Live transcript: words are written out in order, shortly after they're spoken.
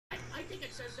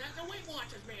says that? The Weight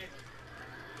Watchers manual.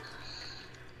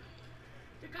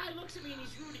 The guy looks at me and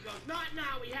he's rude. He goes, "Not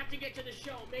now. We have to get to the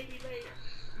show. Maybe later."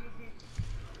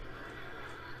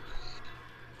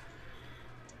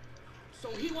 So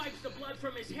he wipes the blood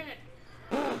from his head.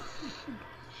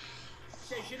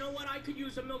 Says, "You know what? I could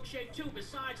use a milkshake too.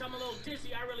 Besides, I'm a little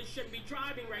dizzy. I really shouldn't be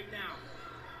driving right now."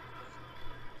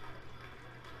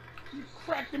 You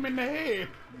cracked him in the head.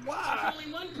 Why? There's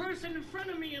only one person in front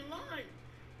of me in line.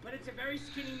 But it's a very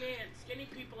skinny man. Skinny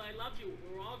people, I love you.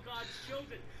 We're all God's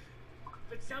children.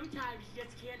 But sometimes you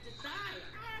just can't decide.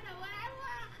 I don't know what I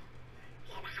want.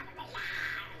 Get out of the line.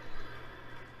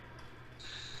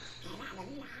 Get out of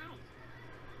the line.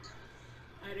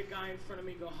 I had a guy in front of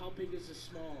me go, "How big is the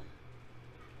small?"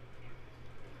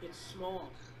 It's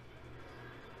small.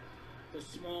 The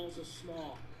smalls are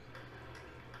small.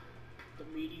 The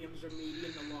mediums are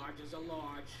medium, the larges are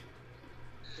large.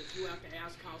 If you have to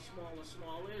ask how small a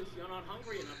small is, you're not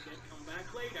hungry enough yet. Come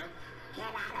back later. Get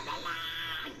out of the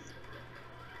line.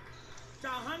 To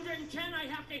 110, I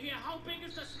have to hear, "How big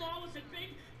is the small? Is it big?"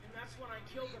 And that's when I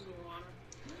killed him, Your Honor.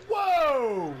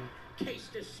 Whoa! Case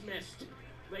dismissed.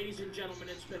 Ladies and gentlemen,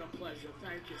 it's been a pleasure.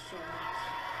 Thank you so much.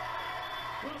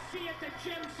 We'll see you at the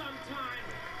gym sometime.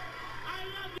 I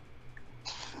love you.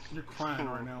 You're crying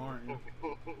right now, aren't you?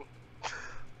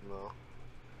 No.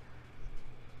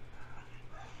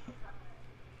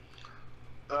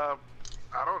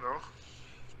 I don't know.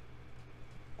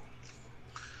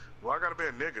 Well, I gotta be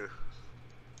a nigga.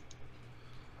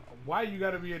 Why you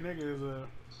gotta be a nigga is a...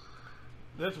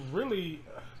 That's really...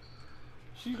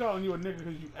 She's calling you a nigga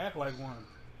because you act like one.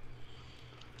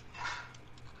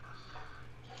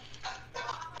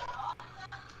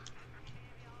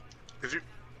 Cause you...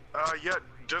 yeah,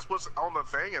 just what's on the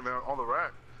thing and on the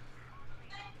rack.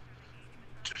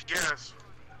 Yes.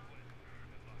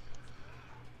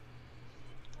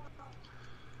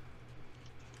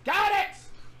 Got it!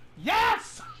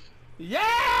 Yes!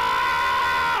 Yes!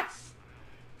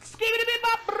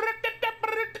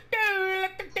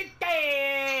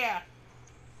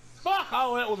 Fuck,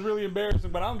 all that was really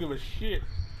embarrassing, but I don't give a shit.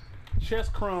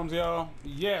 Chest crumbs, y'all.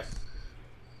 Yes.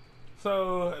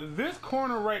 So, this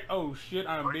corner right... Oh, shit,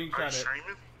 I'm being shot at.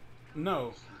 Streaming?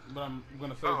 No, but I'm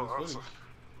gonna save this footage.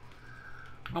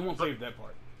 I won't save that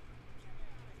part.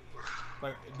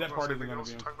 Like, that part isn't gonna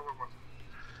be in.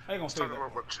 I ain't gonna save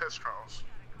that part. Chest crumbs.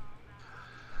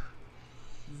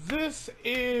 This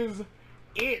is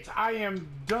it. I am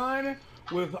done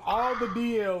with all the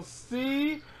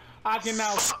DLC. I can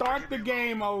now start the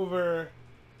game over.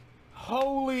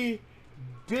 Holy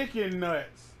dickin'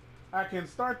 nuts. I can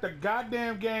start the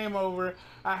goddamn game over.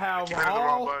 I have the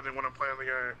wrong button when I'm playing the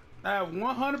game. I have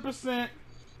 100%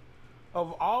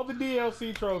 of all the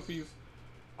DLC trophies.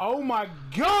 Oh my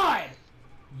god!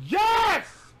 Yes!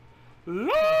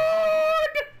 Lord!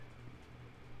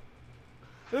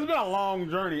 This has been a long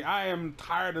journey. I am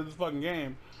tired of this fucking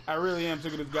game. I really am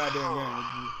sick of this goddamn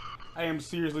game. I am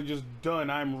seriously just done.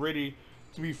 I'm ready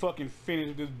to be fucking finished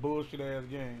with this bullshit ass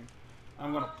game.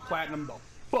 I'm gonna platinum the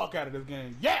fuck out of this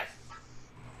game. Yes!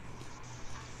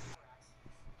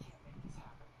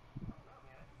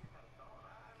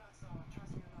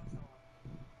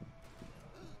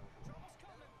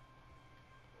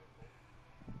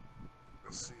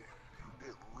 Let's see.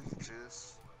 It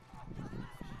leeches.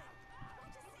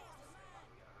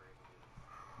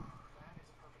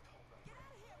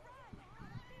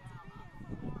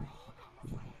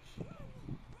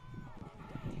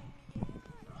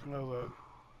 That was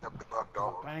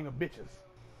a bang of bitches.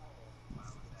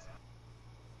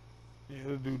 Yeah,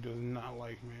 this dude does not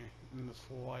like me in the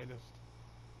slightest.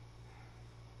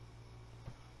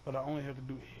 But I only have to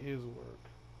do his work.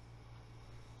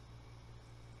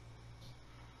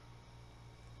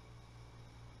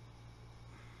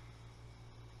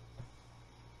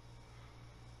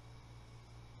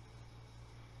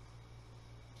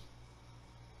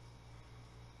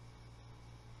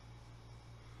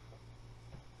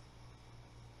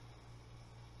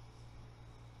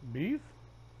 Beef?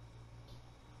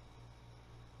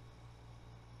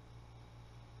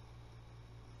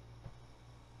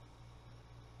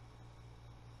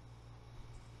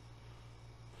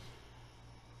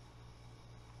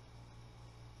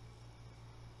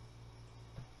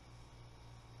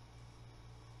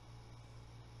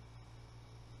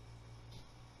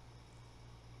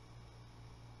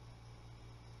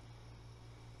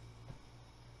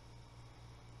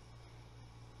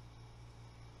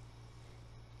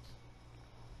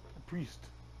 Priest.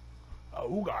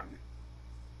 Ugan.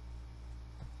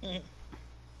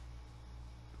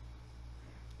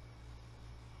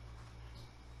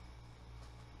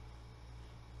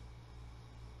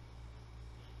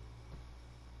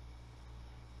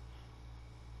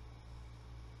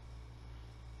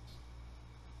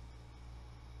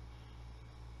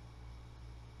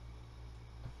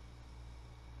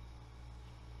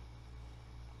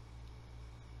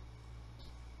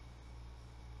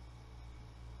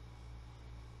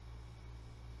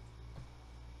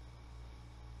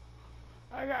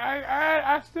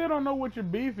 I still don't know what your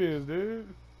beef is, dude.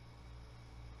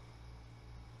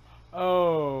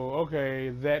 Oh, okay,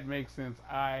 that makes sense.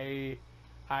 I,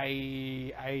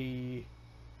 yeah.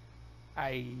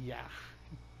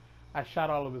 I shot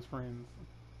all of his friends.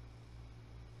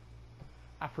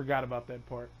 I forgot about that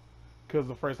part. Because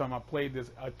the first time I played this,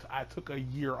 I took a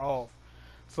year off.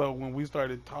 So when we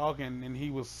started talking and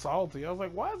he was salty, I was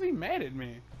like, why is he mad at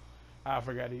me? I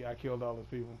forgot I killed all his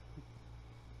people.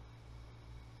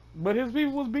 But his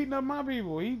people was beating up my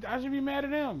people. I should be mad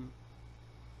at him.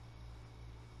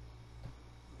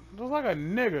 Just like a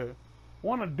nigga.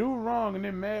 Want to do wrong and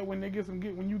then mad when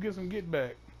when you get some get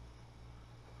back.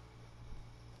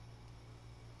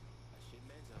 A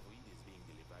shipment of weed is being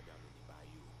delivered down in the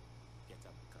bayou. Get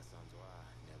up, Cassandra.